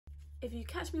If you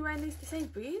catch me wearing these to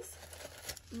Sainsbury's,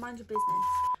 mind your business.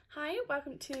 Hi,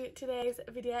 welcome to today's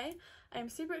video. I'm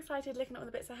super excited looking at all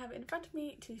the bits I have in front of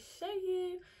me to show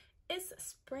you. It's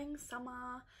spring,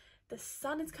 summer, the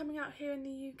sun is coming out here in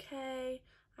the UK.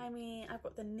 I mean, I've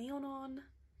got the neon on.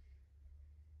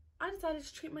 I decided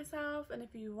to treat myself, and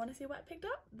if you want to see what I picked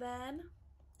up, then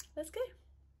let's go.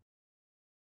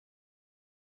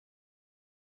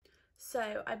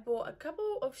 So I bought a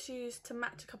couple of shoes to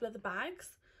match a couple of the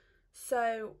bags.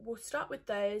 So we'll start with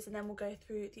those and then we'll go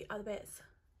through the other bits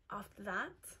after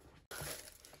that.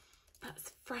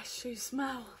 That's fresh shoe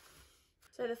smell.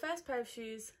 So the first pair of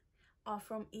shoes are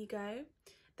from Ego.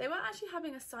 They were actually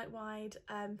having a site-wide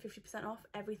 50% off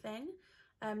everything.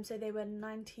 So they were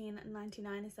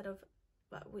 $19.99 instead of,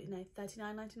 well, no,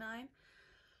 $39.99.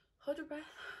 Hold your breath.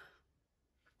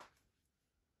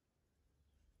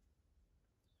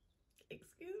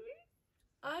 Excuse me.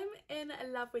 I'm in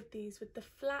love with these, with the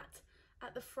flat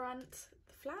at the front,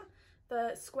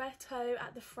 the square toe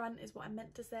at the front is what I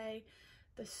meant to say,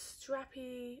 the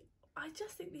strappy. I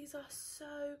just think these are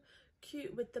so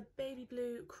cute with the baby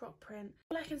blue croc print.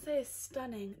 All I can say is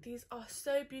stunning. These are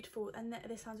so beautiful, and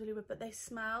this sounds really weird, but they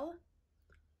smell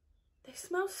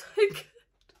so good.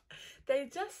 They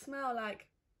just smell like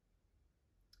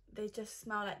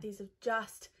these have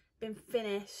just been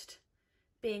finished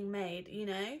being made, you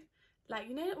know? Like,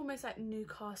 you know, almost like new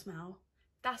car smell.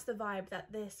 That's the vibe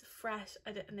that this fresh,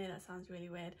 I don't know, that sounds really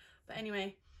weird. But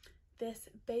anyway, this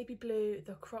baby blue,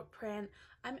 the croc print,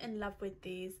 I'm in love with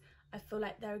these. I feel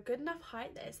like they're a good enough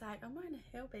height that it's like, I'm wearing a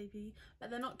heel, baby.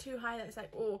 But they're not too high that it's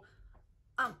like, oh,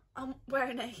 I'm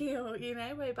wearing a heel, you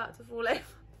know, we're about to fall over.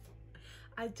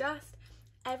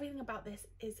 Everything about this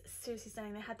is seriously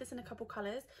stunning. They had this in a couple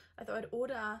colours. I thought I'd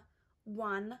order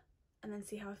one and then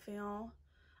see how I feel.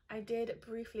 I did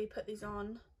briefly put these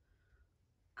on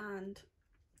and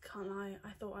can't lie,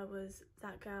 I thought I was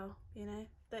that girl, you know?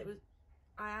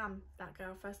 I am that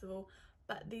girl, first of all,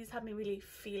 but these had me really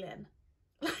feeling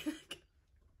like,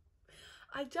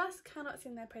 I just cannot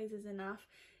sing their praises enough.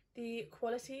 The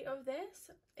quality of this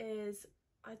is,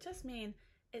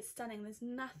 it's stunning. There's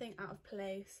nothing out of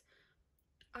place.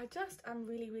 I'm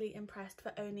really impressed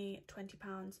for only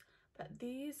 £20, but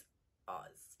these are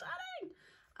stunning.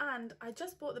 And I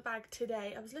just bought the bag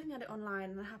today. I was looking at it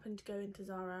online and I happened to go into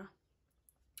Zara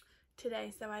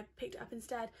today, so I picked it up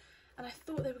instead. And I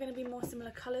thought they were going to be more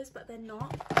similar colours, but they're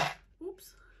not.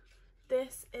 Oops.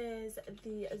 This is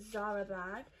the Zara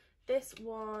bag. This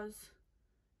was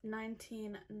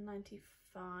 $19.95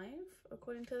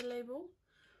 according to the label.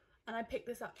 And I picked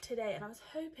this up today and I was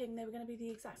hoping they were going to be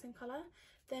the exact same colour.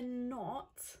 They're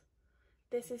not.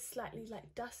 This is slightly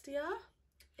like dustier.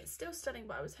 It's still stunning,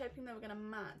 but I was hoping they were going to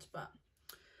match, but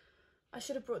I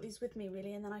should have brought these with me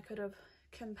really, and then I could have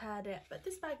compared it. But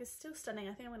this bag is still stunning.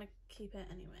 I think I'm going to keep it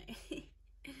anyway.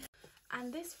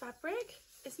 And this fabric,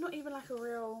 it's not even like a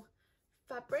real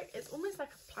fabric. It's almost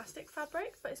like a plastic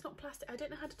fabric, but it's not plastic. I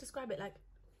don't know how to describe it. Like,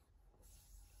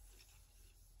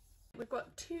 we've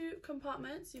got two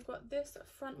compartments. You've got this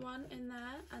front one in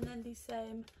there, and then the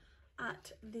same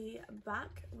at the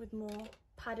back with more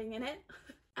padding in it.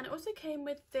 And it also came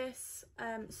with this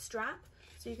strap,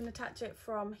 so you can attach it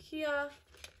from here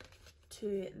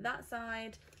to that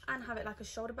side and have it like a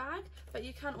shoulder bag, but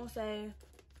you can also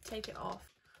take it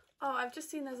off. Oh, I've just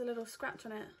seen there's a little scratch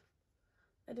on it.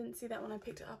 I didn't see that when I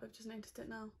picked it up, I've just noticed it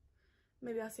now.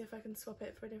 Maybe I'll see if I can swap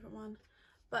it for a different one.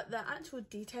 But the actual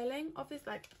detailing of this,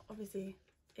 like obviously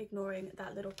ignoring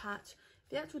that little patch,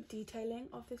 the actual detailing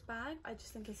of this bag I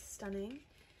just think is stunning.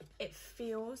 It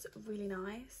feels really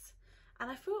nice. And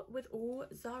I feel with all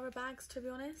Zara bags, to be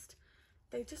honest,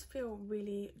 they just feel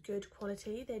really good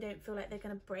quality. They don't feel like they're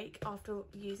going to break after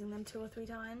using them 2 or 3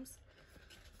 times.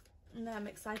 And I'm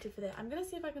excited for that. I'm going to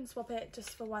see if I can swap it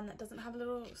just for one that doesn't have a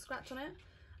little scratch on it.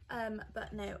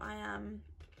 But no, I am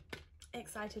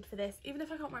excited for this. Even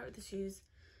if I can't wear it with the shoes,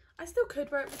 I still could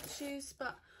wear it with the shoes,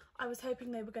 but I was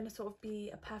hoping they were going to sort of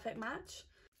be a perfect match.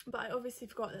 But I obviously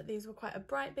forgot that these were quite a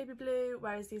bright baby blue,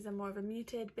 whereas these are more of a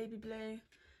muted baby blue.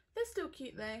 They're still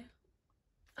cute though.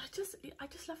 I just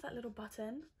love that little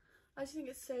button. I just think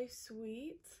it's so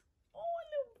sweet. Oh, a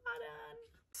little button.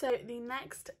 So the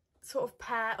next sort of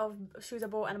pair of shoes I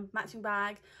bought and a matching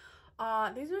bag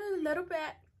are, these are a little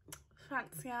bit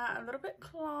fancier, a little bit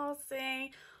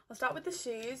classy. I'll start with the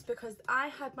shoes because I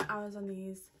had my eyes on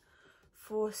these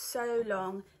for so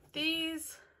long.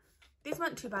 These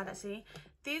weren't too bad actually.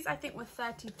 These I think were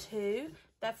 32.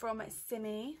 They're from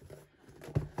Simi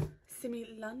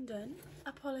London,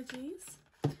 apologies,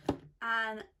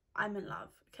 and I'm in love.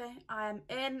 Okay, I am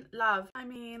in love. I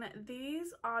mean,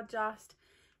 these are just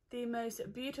the most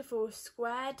beautiful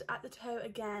squared at the toe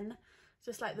again,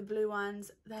 just like the blue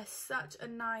ones. They're such a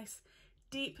nice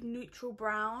deep neutral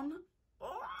brown.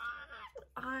 Oh,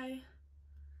 I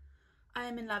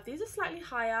am in love. These are slightly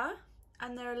higher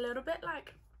and they're a little bit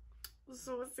like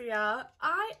saucier.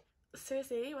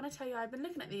 Seriously, when I tell you, I've been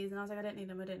looking at these and I was like, I don't need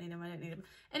them, I don't need them, I don't need them.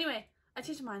 Anyway, I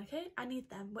changed my mind, okay? I need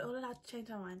them. We're all allowed to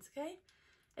change our minds, okay?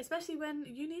 Especially when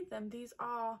you need them. These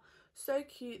are so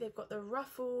cute. They've got the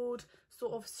ruffled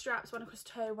sort of straps, one across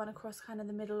toe, one across kind of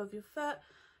the middle of your foot.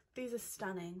 These are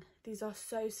stunning. These are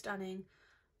so stunning.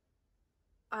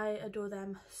 I adore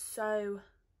them so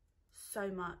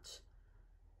much.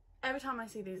 Every time I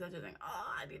see these, I just think,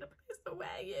 oh, I need a place to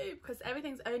wear you, because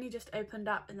everything's only just opened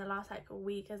up in the last like a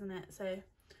week, isn't it? So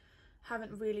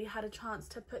haven't really had a chance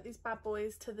to put these bad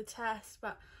boys to the test,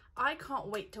 but I can't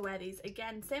wait to wear these.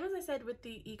 Again, same as I said with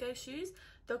the Ego shoes,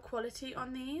 the quality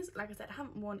on these, like I said, I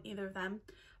haven't worn either of them,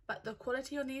 but the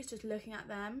quality on these, just looking at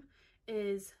them,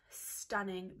 is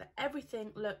stunning.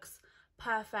 Everything looks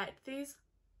perfect. These,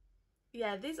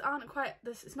 yeah, these aren't quite,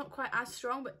 it's not quite as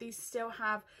strong, but these still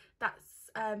have that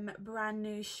brand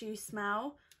new shoe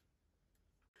smell.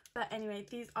 But anyway,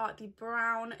 these are the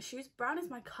brown shoes. Brown is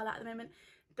my colour at the moment.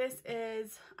 This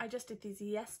is, I just did these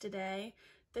yesterday.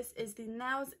 This is the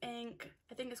Nails Inc.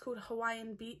 I think it's called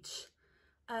Hawaiian Beach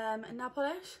nail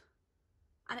polish,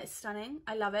 and it's stunning.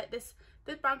 I love it. This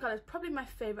brown colour is probably my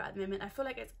favourite at the moment. I feel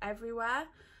like it's everywhere,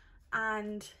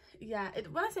 and yeah,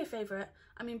 when I say favourite,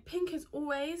 I mean pink is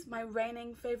always my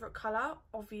reigning favourite colour,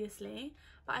 obviously,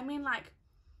 but I mean like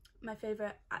my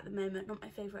favourite at the moment, not my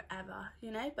favourite ever,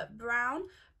 you know. But brown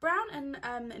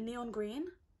and neon green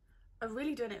are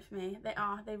really doing it for me.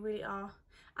 They really are.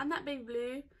 And that big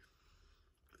blue,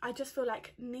 I just feel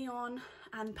like neon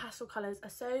and pastel colours are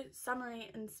so summery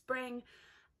and spring,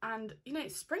 and you know,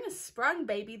 spring has sprung,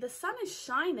 baby. The sun is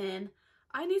shining.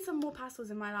 I need some more pastels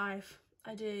in my life.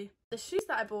 I do. The shoes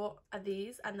that I bought are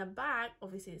these, and the bag,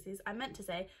 obviously it's these, I meant to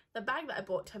say the bag that I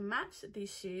bought to match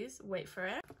these shoes, wait for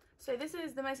it. So this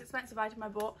is the most expensive item I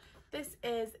bought. This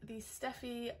is the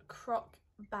Steffi Croc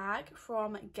bag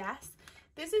from Guess.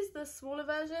 This is the smaller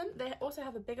version. They also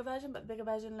have a bigger version, but the bigger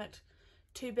version looked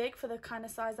too big for the kind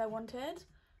of size I wanted.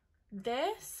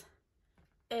 This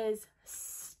is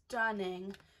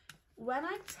stunning. When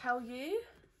I tell you,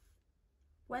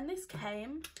 when this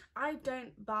came, I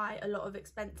don't buy a lot of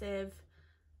expensive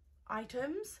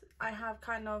items. I have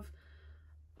kind of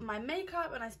my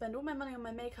makeup and I spend all my money on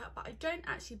my makeup, but I don't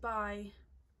actually buy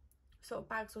sort of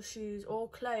bags or shoes or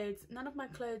clothes. None of my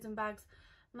clothes and bags,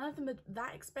 none of them are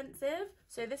that expensive.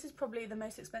 So this is probably the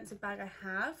most expensive bag I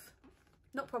have.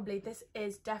 Not probably, this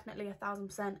is definitely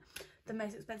 1000% the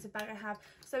most expensive bag I have.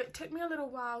 So it took me a little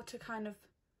while to kind of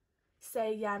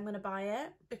say, yeah, I'm gonna buy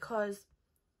it, because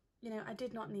you know, I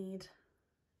did not need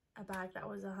a bag that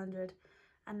was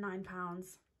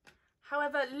 £109.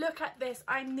 However, look at this.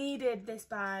 I needed this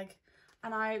bag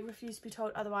and I refuse to be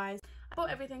told otherwise. I bought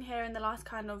everything here in the last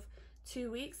kind of 2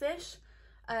 weeks-ish,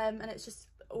 and it's just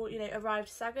all, you know, arrived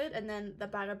staggered, and then the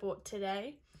bag I bought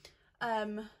today.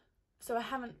 So I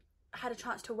haven't had a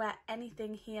chance to wear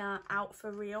anything here out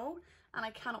for real, and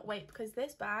I cannot wait, because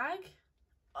this bag,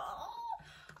 oh,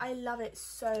 I love it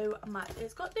so much.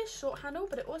 It's got this short handle,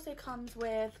 but it also comes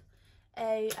with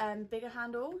a bigger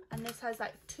handle, and this has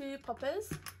like 2 poppers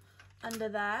under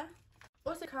there.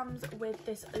 Also comes with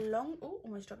this long, oh,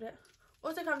 almost dropped it.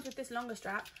 Also comes with this longer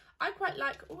strap. I quite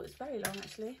like, oh, it's very long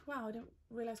actually. Wow, I didn't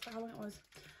realise how long it was.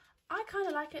 I kind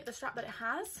of like it, the strap that it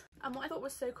has. And what I thought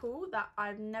was so cool that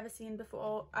I've never seen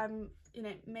before, you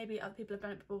know, maybe other people have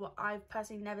done it before, but I've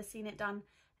personally never seen it done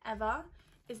ever,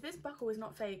 is this buckle is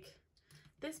not fake.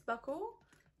 This buckle,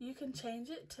 you can change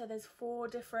it to, there's 4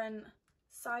 different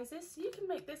sizes, so you can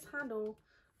make this handle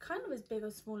kind of as big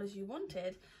or small as you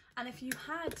wanted. And if you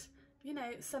had, you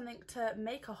know, something to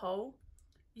make a hole,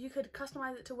 you could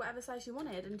customize it to whatever size you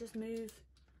wanted and just move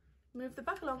the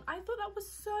back along. I thought that was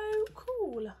so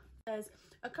cool. There's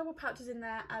a couple pouches in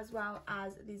there as well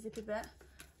as the zippy bit.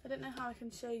 I don't know how I can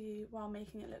show you while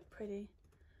making it look pretty.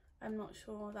 I'm not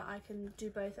sure that I can do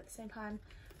both at the same time,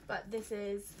 but this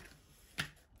is,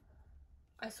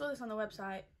 I saw this on the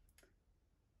website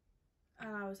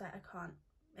and I was like, I can't.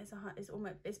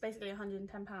 It's basically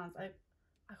 £110.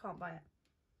 I can't buy it.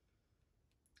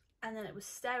 And then it was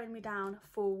staring me down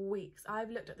for weeks. I've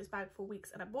looked at this bag for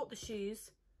weeks, and I bought the shoes,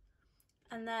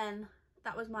 and then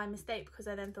that was my mistake, because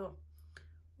I then thought,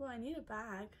 well, I need a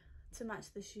bag to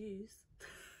match the shoes.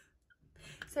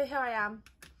 So here I am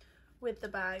with the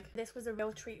bag. This was a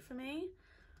real treat for me,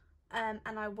 and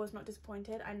I was not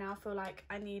disappointed. I now feel like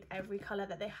I need every colour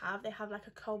that they have. They have like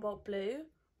a cobalt blue.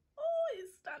 Oh,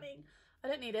 it's stunning. I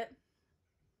don't need it.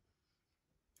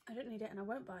 I don't need it and I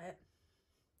won't buy it.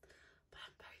 But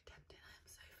I'm very tempted. I am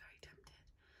so very tempted.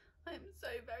 I am so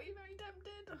very, very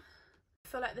tempted. I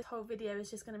feel like this whole video is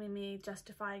just going to be me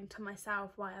justifying to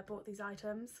myself why I bought these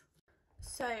items.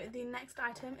 So the next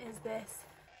item is this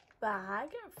bag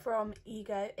from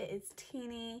Ego. It is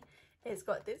teeny. It's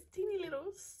got this teeny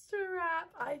little strap.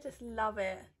 I just love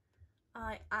it.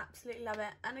 I absolutely love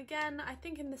it. And again, I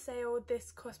think in the sale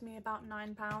this cost me about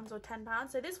 £9 or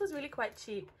 £10, so this was really quite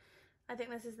cheap. I think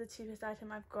this is the cheapest item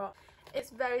I've got. It's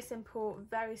very simple,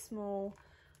 very small.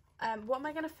 What am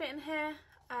I going to fit in here?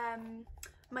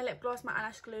 My lip gloss, my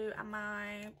eyelash glue and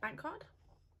my bank card,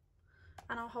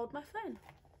 and I'll hold my phone.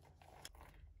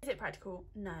 Is it practical?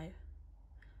 No.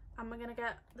 Am I going to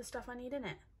get the stuff I need in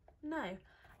it? No.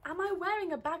 Am I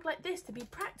wearing a bag like this to be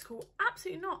practical?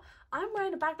 Absolutely not. I'm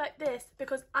wearing a bag like this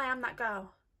because I am that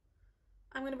girl.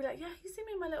 I'm going to be like, yeah, you see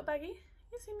me in my little baggie?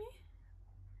 You see me?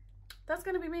 That's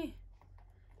going to be me.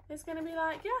 It's going to be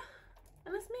like, yeah,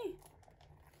 and that's me.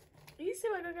 You see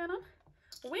what I got going on?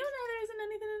 We all know there isn't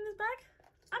anything in this bag.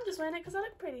 I'm just wearing it because I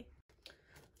look pretty.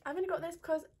 I've only got this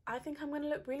because I think I'm going to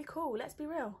look really cool. Let's be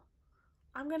real.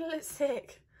 I'm going to look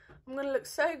sick. I'm going to look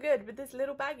so good with this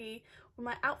little baggie, with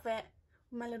my outfit,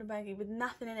 with my little baggie, with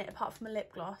nothing in it apart from a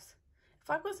lip gloss. If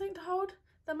I've got something to hold,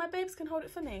 then my babes can hold it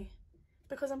for me.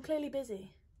 Because I'm clearly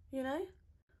busy, you know?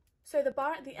 So the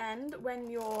bar at the end, when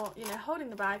you're, holding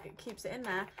the bag, it keeps it in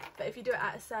there. But if you do it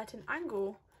at a certain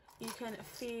angle, you can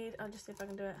feed, I'll just see if I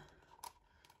can do it.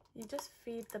 You just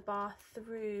feed the bar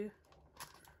through,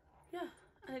 yeah,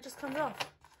 and it just comes off.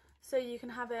 So you can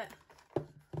have it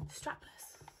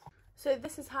strapless. So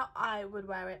this is how I would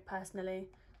wear it personally.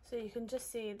 So you can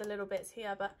just see the little bits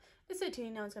here, but it's so teeny,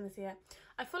 no one's going to see it.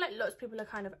 I feel like lots of people are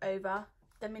kind of over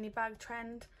the mini bag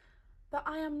trend, but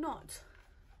I am not.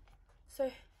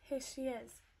 So here she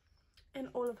is in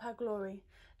all of her glory.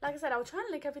 Like I said, I'll try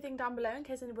and link everything down below in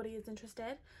case anybody is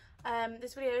interested.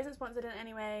 This video isn't sponsored in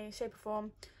any way, shape or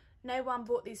form. No one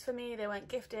bought these for me. They weren't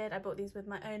gifted. I bought these with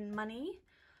my own money.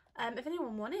 If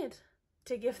anyone wanted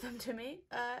to give them to me,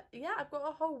 yeah, I've got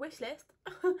a whole wish list.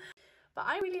 But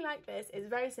I really like this. It's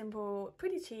very simple,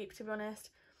 pretty cheap to be honest.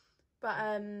 But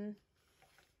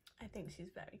I think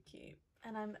she's very cute.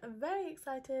 And I'm very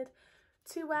excited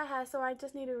to wear her. So I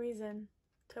just need a reason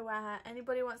to wear her.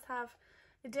 Anybody wants to have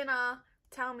dinner,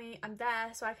 tell me. I'm there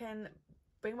so I can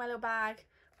bring my little bag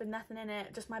with nothing in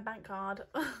it, just my bank card.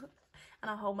 And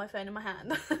I'll hold my phone in my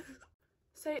hand.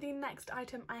 So the next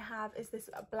item I have is this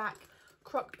black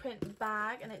croc print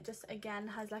bag, and it just again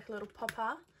has like a little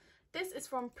popper. This is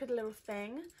from Pretty Little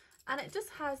Thing, and it just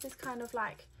has this kind of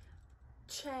like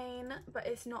chain, but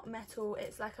it's not metal,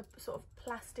 it's like a sort of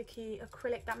plasticky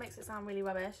acrylic. That makes it sound really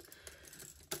rubbish,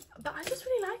 but I just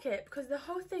really like it because the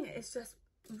whole thing is just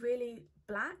really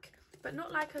black, but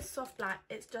not like a soft black,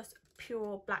 it's just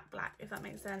pure black, if that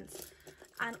makes sense.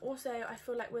 And also I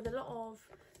feel like with a lot of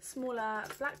smaller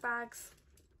black bags,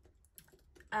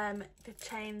 the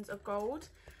chains are gold,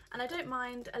 and I don't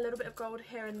mind a little bit of gold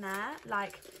here and there,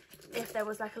 like if there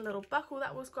was like a little buckle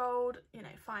that was gold,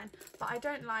 fine. But I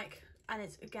don't like, and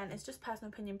it's just personal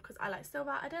opinion because I like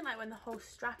silver, I don't like when the whole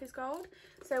strap is gold.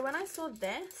 So when I saw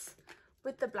this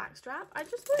with the black strap, I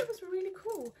just thought it was really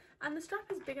cool. And the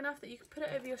strap is big enough that you can put it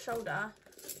over your shoulder,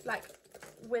 like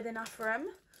with enough room.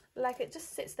 Like it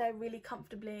just sits there really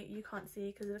comfortably. You can't see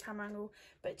because of the camera angle,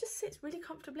 but it just sits really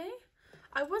comfortably.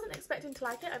 I wasn't expecting to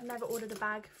like it. I've never ordered a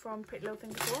bag from Pretty Little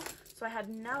Thing before, so I had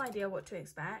no idea what to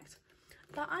expect.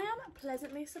 But I am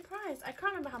pleasantly surprised. I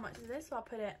can't remember how much it is, so I'll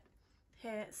put it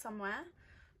here somewhere.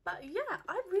 But yeah,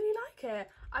 I really like it.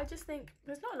 I just think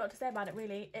there's not a lot to say about it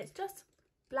really. It's just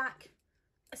black,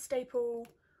 a staple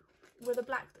with a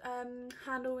black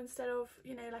handle instead of,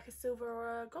 like a silver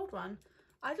or a gold one.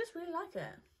 I just really like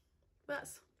it.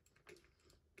 That's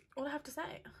all I have to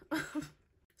say.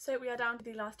 So we are down to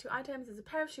the last two items. There's a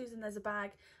pair of shoes and there's a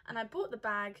bag, and I bought the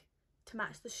bag to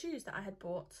match the shoes that I had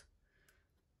bought.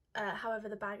 However,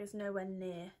 the bag is nowhere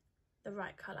near the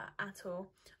right colour at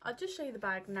all. I'll just show you the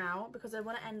bag now because I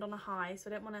want to end on a high, so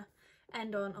I don't want to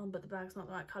end on, oh, but the bag's not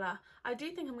the right colour. I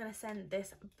do think I'm going to send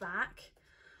this back.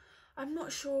 I'm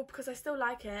not sure because I still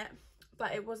like it,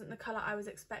 but it wasn't the colour I was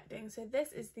expecting. So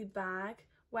this is the bag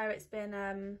where it's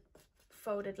been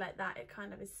folded like that. It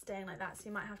kind of is staying like that, so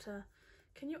you might have to,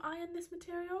 can you iron this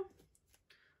material?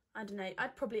 I don't know,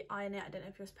 I'd probably iron it, I don't know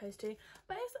if you're supposed to,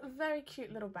 but it's a very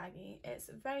cute little baggie. It's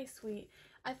very sweet.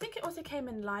 I think it also came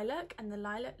in lilac, and the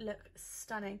lilac looked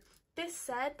stunning. This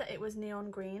said that it was neon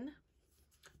green.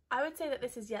 I would say that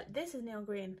this is neon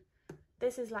green.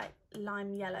 This is like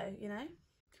lime yellow,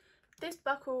 This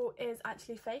buckle is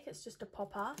actually fake, it's just a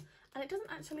popper, and it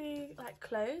doesn't actually like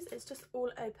close, it's just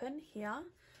all open here,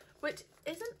 which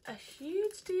isn't a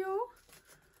huge deal,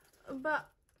 but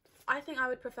I think I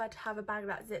would prefer to have a bag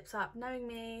that zips up. Knowing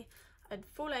me, I'd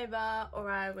fall over, or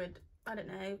I would, I don't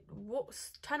know,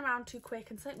 turn around too quick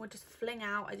and something would just fling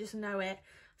out. I just know it.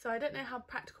 So I don't know how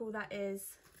practical that is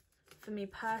for me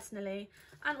personally,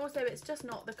 and also it's just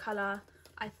not the colour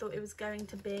I thought it was going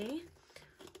to be.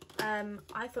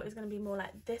 I thought it was going to be more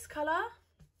like this colour,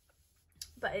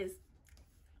 but it's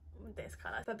this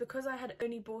colour. But because I had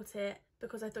only bought it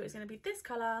because I thought it was going to be this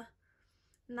colour,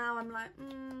 now I'm like,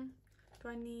 do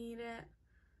I need it?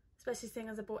 Especially seeing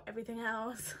as I bought everything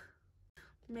else.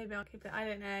 Maybe I'll keep it, I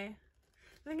don't know.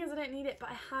 The thing is, I don't need it, but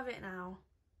I have it now.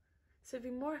 So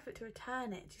it'd be more effort to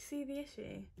return it. Do you see the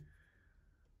issue?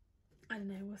 I don't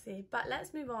know, we'll see. But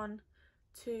let's move on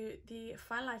to the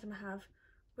final item I have,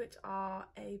 which are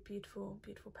a beautiful,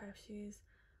 beautiful pair of shoes.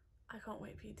 I can't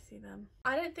wait for you to see them.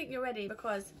 I don't think you're ready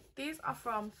because these are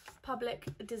from Public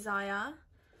Desire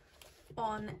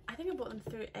on, I think I bought them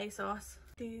through ASOS.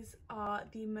 These are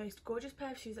the most gorgeous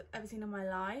pair of shoes I've ever seen in my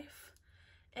life.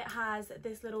 It has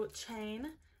this little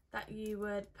chain that you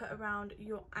would put around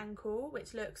your ankle,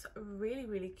 which looks really,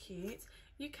 really cute.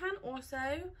 You can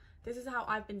also, this is how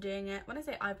I've been doing it. When I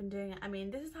say I've been doing it, I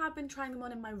mean this is how I've been trying them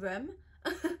on in my room.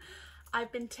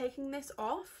 I've been taking this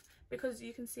off because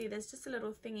you can see there's just a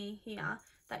little thingy here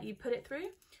that you put it through.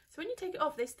 So when you take it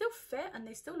off, they still fit and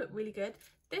they still look really good.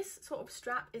 This sort of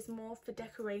strap is more for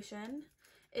decoration.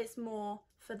 It's more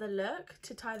for the look,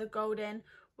 to tie the gold in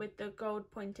with the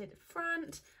gold pointed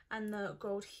front and the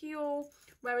gold heel,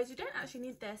 whereas you don't actually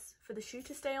need this for the shoe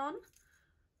to stay on.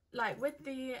 Like with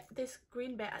this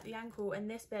green bit at the ankle and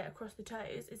this bit across the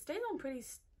toes, it stays on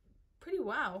pretty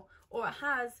well, or it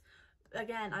has.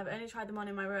 Again, I've only tried them on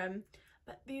in my room,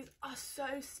 but these are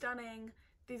so stunning.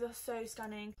 These are so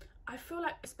stunning. I feel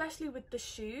like, especially with the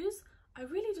shoes, I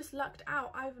really just lucked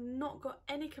out. I've not got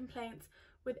any complaints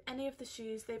with any of the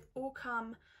shoes. They've all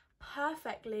come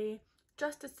perfectly,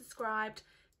 just as described,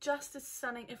 just as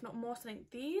stunning, if not more stunning.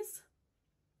 These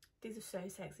are so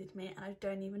sexy to me, and I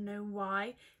don't even know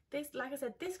why. This, like I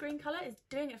said, this green colour is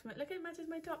doing it for me. Look, it matches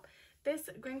my top. This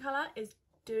green colour is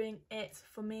doing it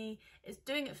for me. It's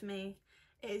doing it for me.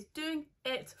 It is doing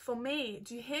it for me.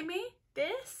 Do you hear me?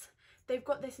 This, they've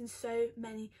got this in so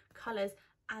many colours,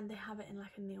 and they have it in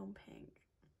like a neon pink.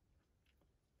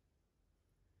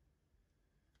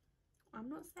 I'm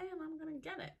not saying I'm gonna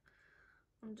get it.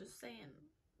 I'm just saying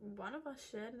one of us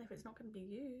should, and if it's not gonna be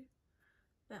you,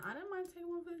 then I don't mind taking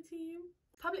one for the team.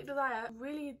 Public Desire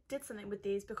really did something with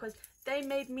these because they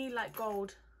made me like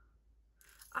gold.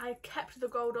 I kept the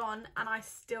gold on and I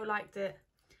still liked it.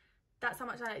 That's how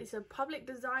much I like these. So Public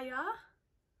Desire,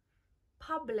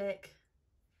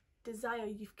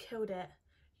 you've killed it.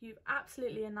 You've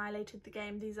absolutely annihilated the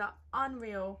game. These are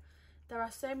unreal. There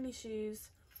are so many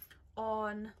shoes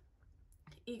on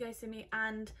Ego Simi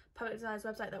and Public Desire's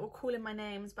website that were calling my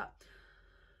names, but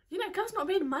you know, girls not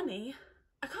made money.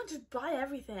 I can't just buy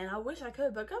everything. I wish I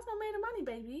could, but girls not made of money,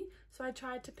 baby. So I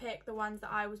tried to pick the ones that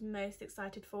I was most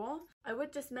excited for. I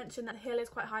would just mention that the heel is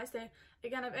quite high. So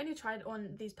again, I've only tried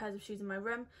on these pairs of shoes in my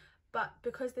room, but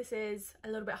because this is a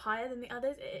little bit higher than the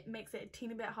others, it makes it a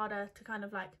teeny bit harder to kind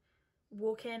of like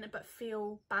walk in but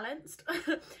feel balanced.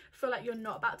 Feel like you're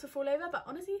not about to fall over. But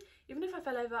honestly, even if I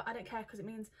fell over, I don't care, because it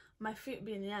means my feet would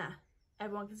be in the air.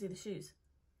 Everyone can see the shoes.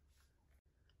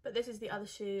 But this is the other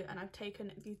shoe, and I've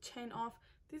taken the chain off.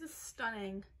 These are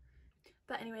stunning.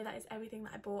 But anyway, that is everything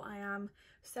that I bought. I am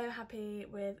so happy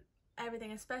with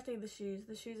everything, especially the shoes.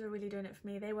 The shoes are really doing it for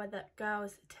me. They were the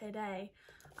girls today.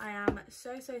 I am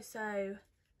so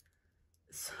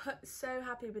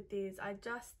happy with these. I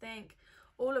just think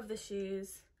all of the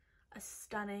shoes are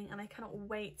stunning, and I cannot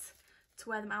wait to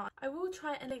wear them out. I will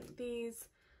try and link these,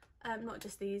 not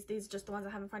just these are just the ones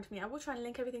I have in front of me. I will try and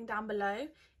link everything down below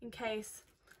in case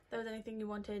there was anything you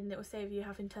wanted, and it will save you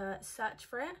having to search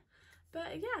for it.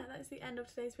 But yeah, that's the end of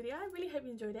today's video. I really hope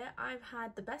you enjoyed it. I've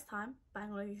had the best time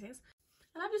buying all of these things,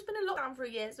 and I've just been in lockdown for a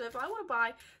year, so if I want to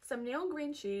buy some neon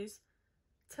green shoes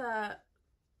to,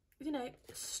 you know,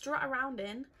 strut around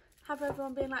in, have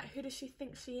everyone being like, who does she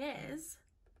think she is?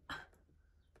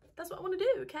 That's what I want to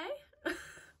do, okay?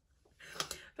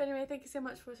 But anyway, thank you so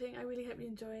much for watching. I really hope you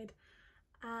enjoyed.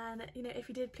 And, you know, if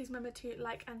you did, please remember to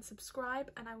like and subscribe,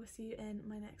 and I will see you in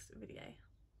my next video.